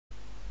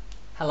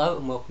Hello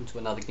and welcome to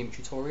another Gimp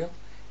tutorial.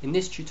 In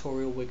this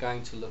tutorial we're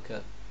going to look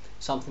at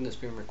something that's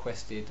been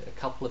requested a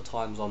couple of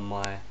times on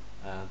my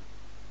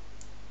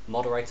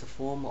moderator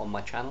form on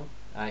my channel.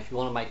 If you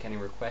want to make any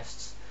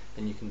requests,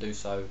 then you can do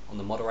so on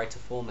the moderator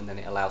form, and then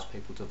it allows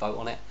people to vote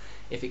on it.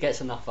 If it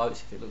gets enough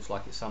votes, if it looks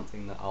like it's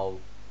something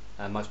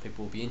that most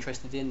people will be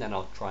interested in, then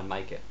I'll try and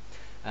make it.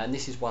 And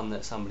this is one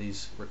that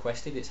somebody's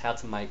requested. It's how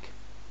to make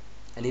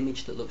an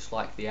image that looks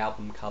like the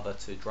album cover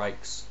to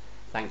Drake's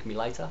Thank Me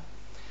Later.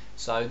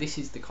 So this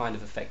is the kind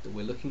of effect that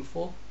we're looking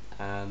for.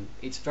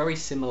 It's very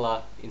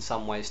similar in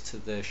some ways to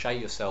the Show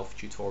Yourself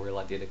tutorial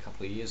I did a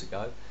couple of years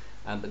ago,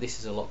 but this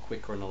is a lot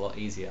quicker and a lot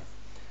easier.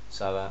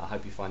 So I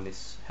hope you find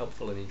this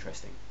helpful and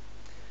interesting.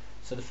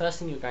 So the first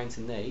thing you're going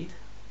to need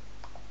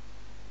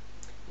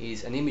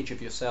is an image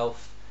of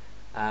yourself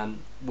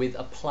with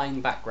a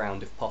plain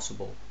background if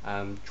possible.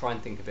 Try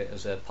and think of it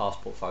as a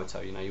passport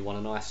photo. You know, you want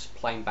a nice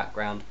plain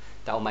background.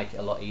 That will make it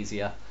a lot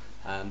easier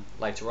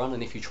later on,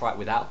 and if you try it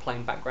without a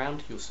plain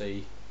background, you'll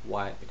see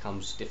why it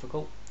becomes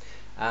difficult.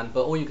 But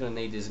all you're going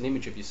to need is an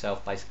image of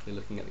yourself basically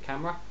looking at the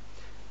camera.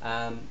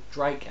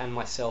 Drake and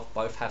myself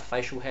both have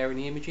facial hair in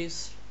the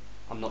images.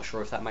 I'm not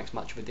sure if that makes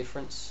much of a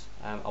difference.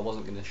 I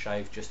wasn't going to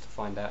shave just to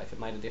find out if it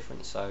made a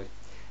difference, so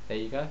there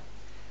you go.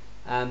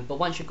 But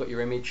once you've got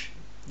your image,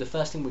 the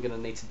first thing we're going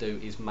to need to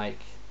do is make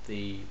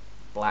the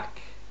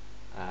black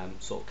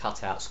sort of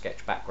cutout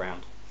sketch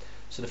background.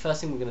 So the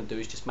first thing we're going to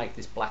do is just make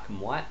this black and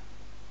white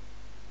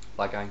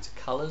by going to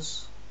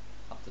Colors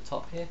up the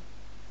top here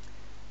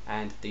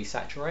and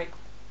Desaturate.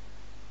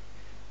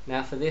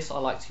 Now for this I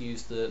like to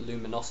use the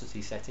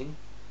luminosity setting.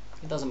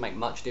 It doesn't make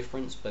much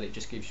difference, but it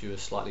just gives you a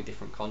slightly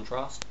different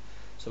contrast.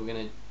 So we're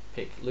going to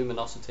pick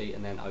luminosity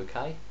and then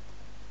OK.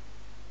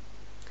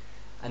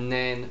 And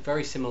then,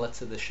 very similar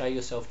to the Show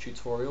Yourself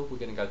tutorial, we're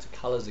going to go to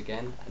Colors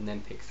again and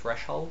then pick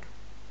Threshold.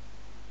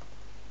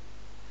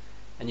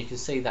 And you can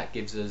see that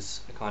gives us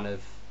a kind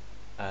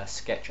of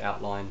sketch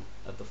outline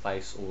of the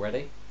face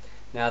already.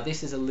 Now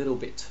this is a little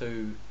bit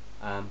too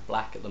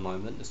black at the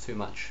moment. There's too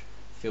much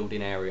filled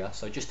in area,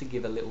 so just to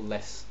give a little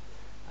less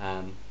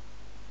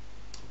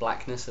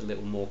blackness, a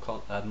little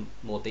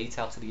more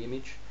detail to the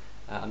image,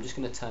 I'm just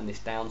going to turn this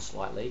down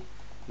slightly.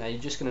 Now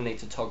you're just going to need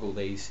to toggle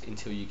these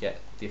until you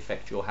get the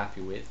effect you're happy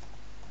with,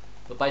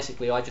 but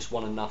basically I just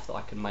want enough that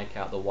I can make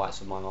out the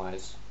whites of my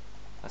eyes.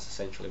 That's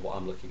essentially what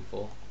I'm looking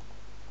for.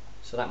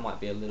 So that might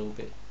be a little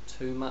bit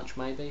too much,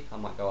 maybe. I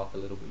might go up a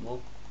little bit more.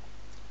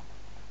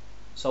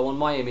 So on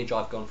my image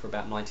I've gone for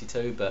about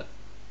 92, but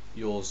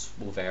yours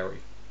will vary.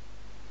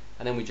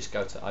 And then we just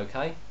go to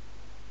OK.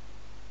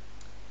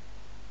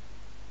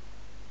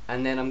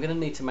 And then I'm going to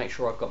need to make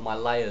sure I've got my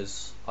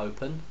layers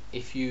open.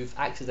 If you've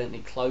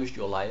accidentally closed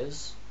your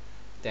layers,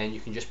 then you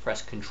can just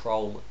press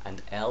Control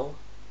and L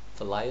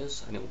for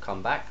layers and it will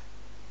come back.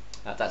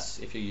 That's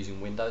if you're using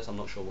Windows. I'm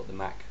not sure what the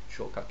Mac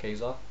shortcut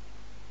keys are.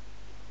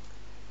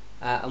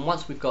 And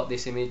once we've got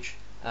this image,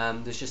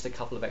 there's just a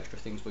couple of extra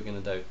things we're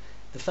going to do.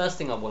 The first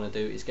thing I want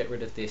to do is get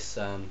rid of this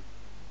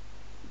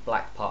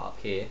black part up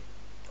here.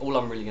 All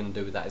I'm really going to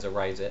do with that is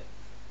erase it.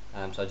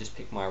 So I just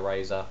pick my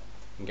eraser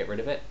and get rid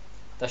of it.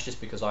 That's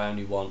just because I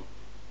only want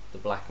the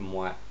black and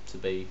white to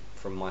be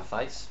from my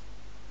face.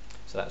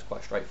 So that's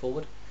quite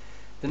straightforward.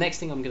 The next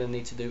thing I'm going to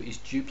need to do is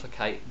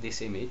duplicate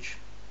this image.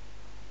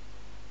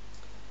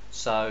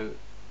 So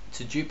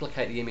to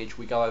duplicate the image,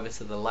 we go over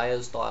to the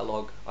Layers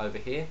dialog over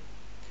here,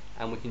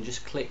 and we can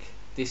just click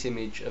this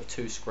image of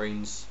two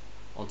screens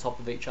on top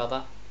of each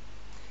other,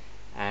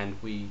 and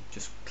we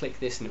just click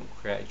this and it will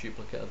create a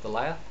duplicate of the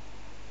layer.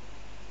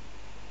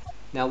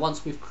 Now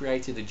once we've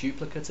created a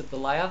duplicate of the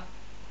layer,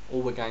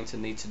 all we're going to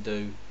need to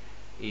do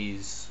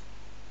is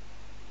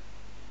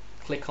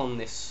click on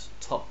this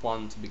top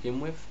one to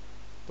begin with,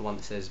 the one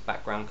that says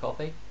background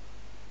copy,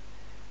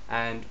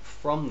 and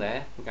from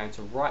there we're going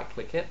to right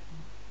click it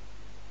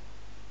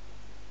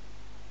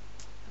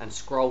and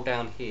scroll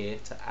down here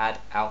to add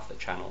alpha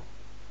channel,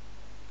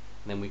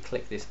 and then we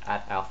click this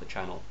add alpha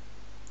channel.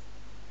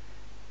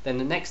 Then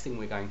the next thing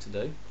we're going to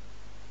do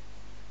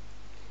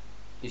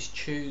is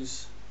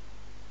choose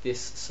this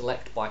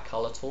select by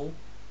color tool,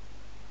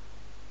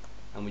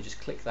 and we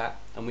just click that,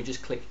 and we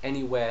just click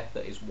anywhere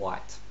that is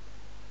white.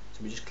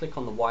 So we just click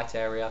on the white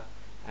area,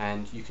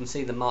 and you can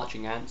see the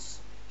marching ants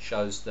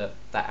shows that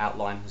that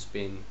outline has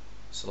been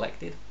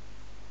selected,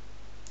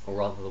 or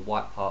rather the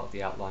white part of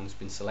the outline has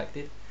been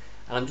selected.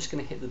 And I'm just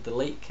going to hit the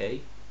delete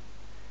key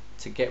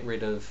to get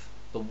rid of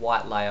the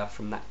white layer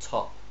from that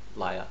top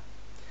layer.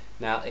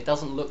 Now it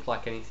doesn't look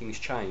like anything's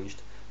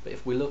changed, but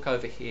if we look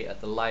over here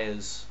at the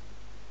layers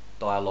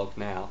dialog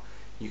now,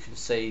 you can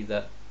see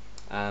that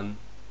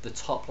the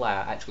top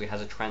layer actually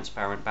has a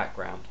transparent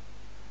background.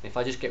 And if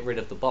I just get rid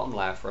of the bottom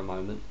layer for a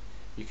moment,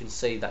 you can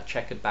see that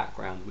checkered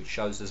background, which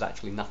shows there's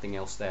actually nothing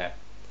else there.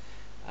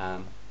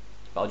 But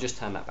I'll just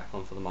turn that back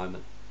on for the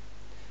moment.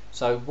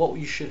 So what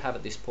you should have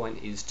at this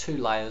point is two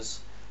layers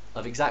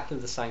of exactly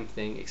the same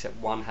thing, except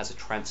one has a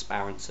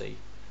transparency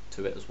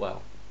to it as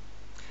well.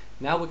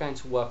 Now we're going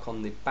to work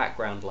on the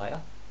background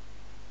layer.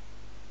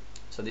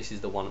 So this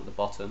is the one at the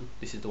bottom.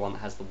 This is the one that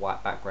has the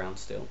white background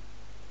still.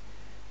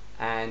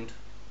 And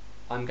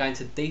I'm going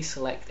to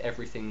deselect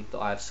everything that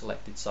I've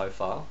selected so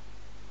far.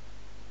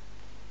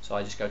 So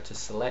I just go to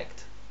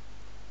select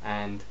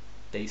and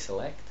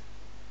deselect,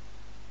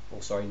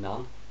 or sorry,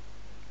 none.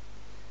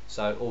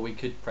 So, or we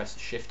could press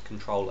Shift,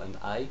 Control and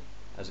A,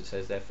 as it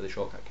says there for the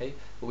shortcut key,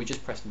 but we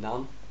just press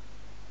none,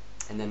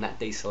 and then that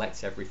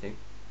deselects everything.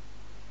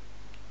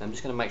 And I'm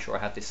just going to make sure I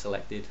have this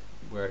selected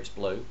where it's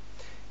blue.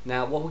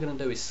 Now what we're going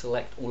to do is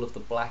select all of the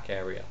black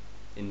area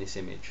in this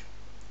image.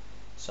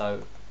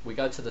 So we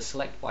go to the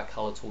Select by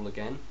Color tool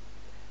again,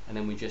 and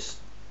then we just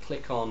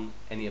click on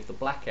any of the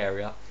black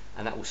area,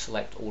 and that will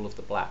select all of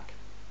the black.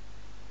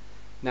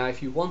 Now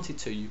if you wanted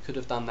to, you could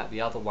have done that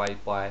the other way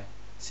by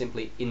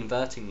simply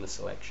inverting the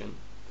selection,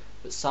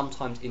 but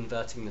sometimes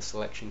inverting the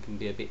selection can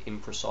be a bit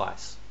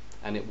imprecise,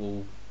 and it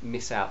will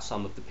miss out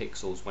some of the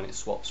pixels when it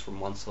swaps from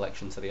one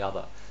selection to the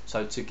other.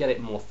 So to get it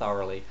more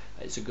thoroughly,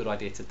 it's a good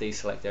idea to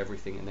deselect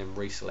everything and then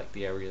reselect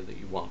the area that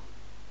you want.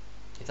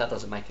 If that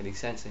doesn't make any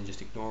sense, then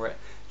just ignore it.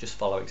 Just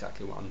follow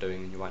exactly what I'm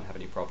doing and you won't have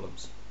any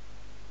problems.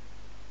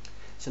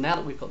 So now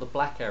that we've got the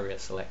black area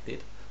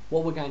selected,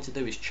 what we're going to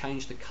do is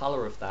change the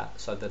color of that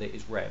so that it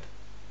is red.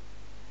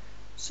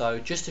 So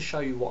just to show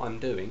you what I'm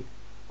doing,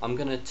 I'm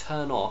going to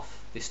turn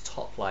off this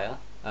top layer,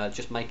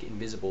 just make it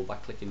invisible by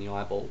clicking the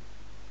eyeball.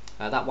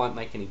 That won't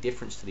make any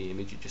difference to the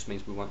image, it just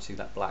means we won't see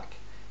that black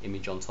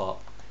image on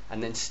top.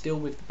 And then still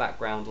with the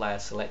background layer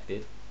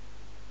selected,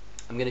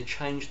 I'm going to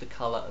change the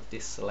color of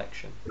this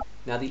selection.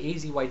 Now the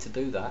easy way to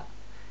do that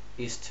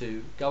is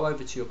to go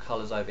over to your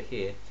colors over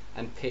here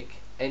and pick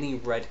any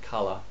red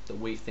color that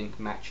we think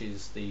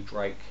matches the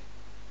Drake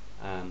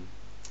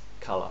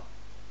color.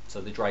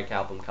 So the Drake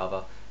album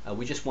cover,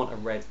 we just want a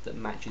red that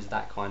matches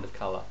that kind of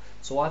color.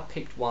 So I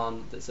picked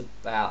one that's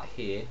about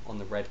here on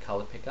the red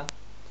color picker.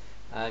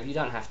 You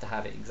don't have to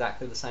have it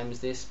exactly the same as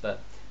this,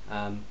 but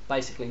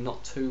basically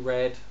not too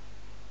red,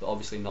 but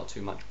obviously not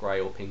too much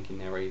grey or pink in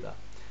there either.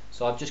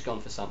 So I've just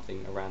gone for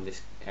something around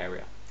this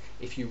area.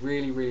 If you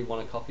really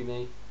want to copy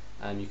me,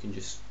 you can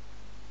just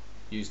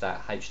use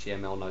that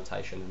HTML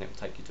notation and it will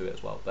take you to it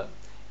as well, but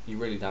you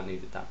really don't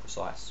need it that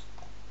precise.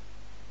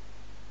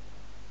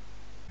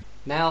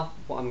 Now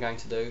what I'm going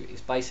to do is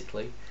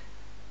basically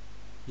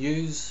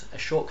use a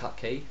shortcut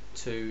key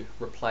to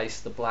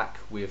replace the black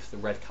with the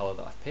red color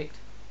that I've picked.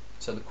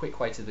 So the quick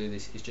way to do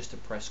this is just to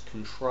press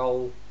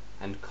Control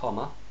and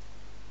comma,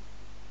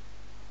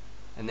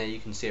 and there you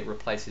can see it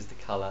replaces the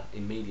color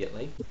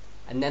immediately.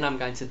 And then I'm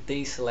going to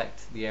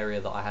deselect the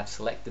area that I have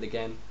selected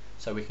again,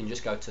 so we can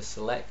just go to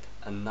Select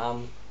and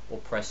None, or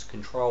press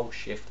Control,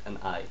 Shift and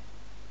A,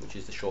 which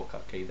is the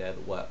shortcut key there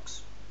that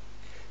works.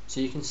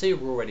 So you can see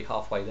we're already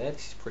halfway there.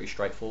 This is pretty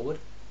straightforward.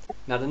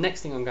 Now the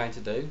next thing I'm going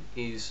to do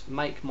is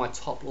make my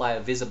top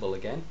layer visible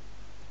again,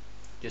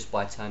 just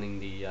by turning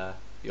the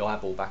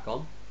eyeball back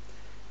on.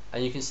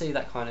 And you can see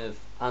that kind of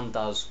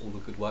undoes all the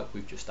good work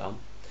we've just done.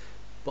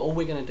 But all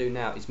we're going to do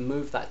now is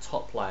move that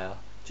top layer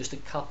just a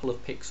couple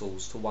of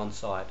pixels to one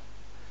side.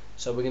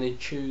 So we're going to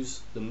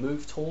choose the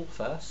Move tool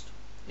first.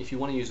 If you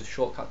want to use a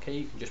shortcut key,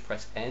 you can just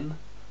press M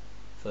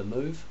for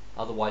move.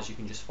 Otherwise you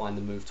can just find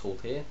the Move tool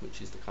here,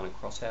 which is the kind of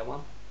crosshair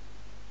one.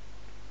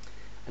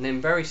 And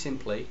then very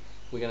simply,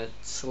 we're going to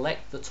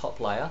select the top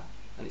layer,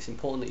 and it's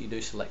important that you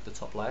do select the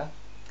top layer,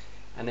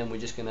 and then we're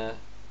just going to,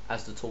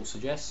 as the tool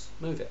suggests,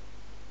 move it.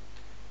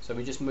 So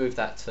we just move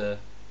that to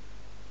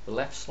the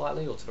left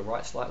slightly or to the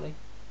right slightly.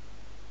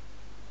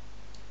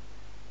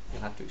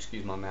 You'll have to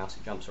excuse my mouse,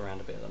 it jumps around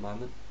a bit at the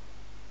moment.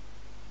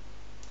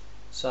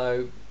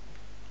 So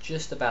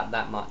just about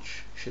that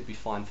much should be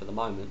fine for the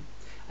moment.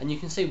 And you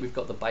can see we've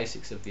got the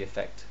basics of the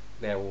effect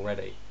there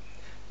already.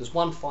 There's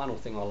one final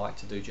thing I like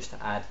to do just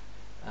to add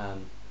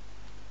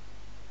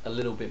a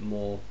little bit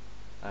more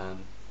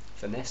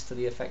finesse to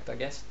the effect, I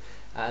guess,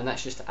 and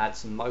that's just to add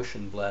some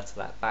motion blur to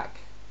that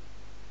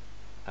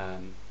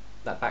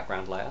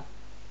background layer.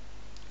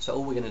 So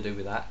all we're going to do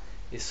with that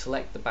is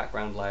select the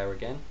background layer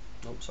again.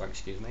 Oh, sorry,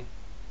 excuse me.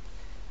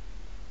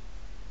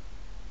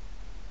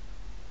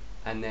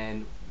 And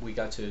then we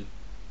go to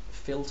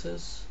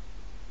Filters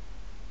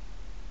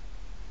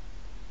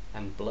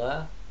and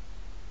Blur,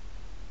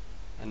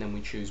 and then we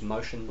choose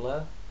Motion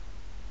Blur.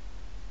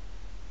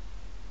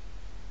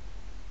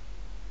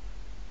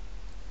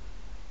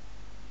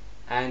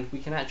 And we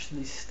can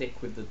actually stick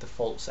with the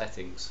default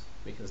settings,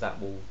 because that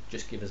will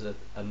just give us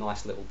a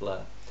nice little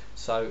blur.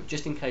 So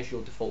just in case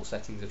your default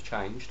settings have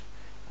changed,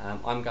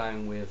 I'm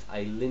going with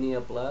a linear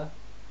blur.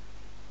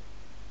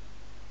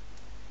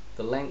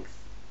 The length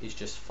is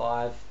just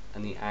 5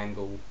 and the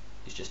angle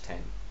is just 10,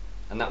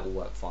 and that will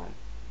work fine.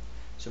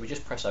 So we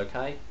just press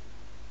OK,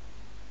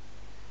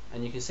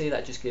 and you can see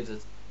that just gives a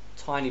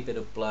tiny bit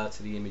of blur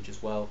to the image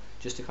as well,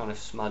 just to kind of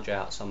smudge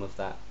out some of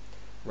that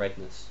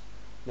redness.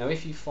 Now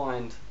if you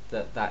find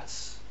that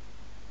that's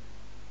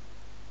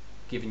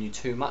giving you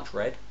too much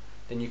red,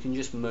 then you can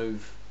just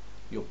move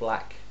your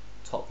black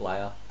top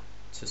layer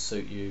to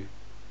suit you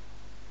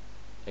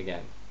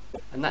again.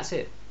 And that's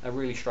it, a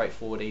really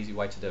straightforward, easy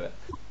way to do it.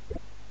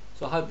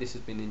 So I hope this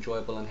has been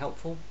enjoyable and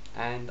helpful,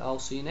 and I'll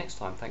see you next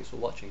time. Thanks for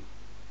watching.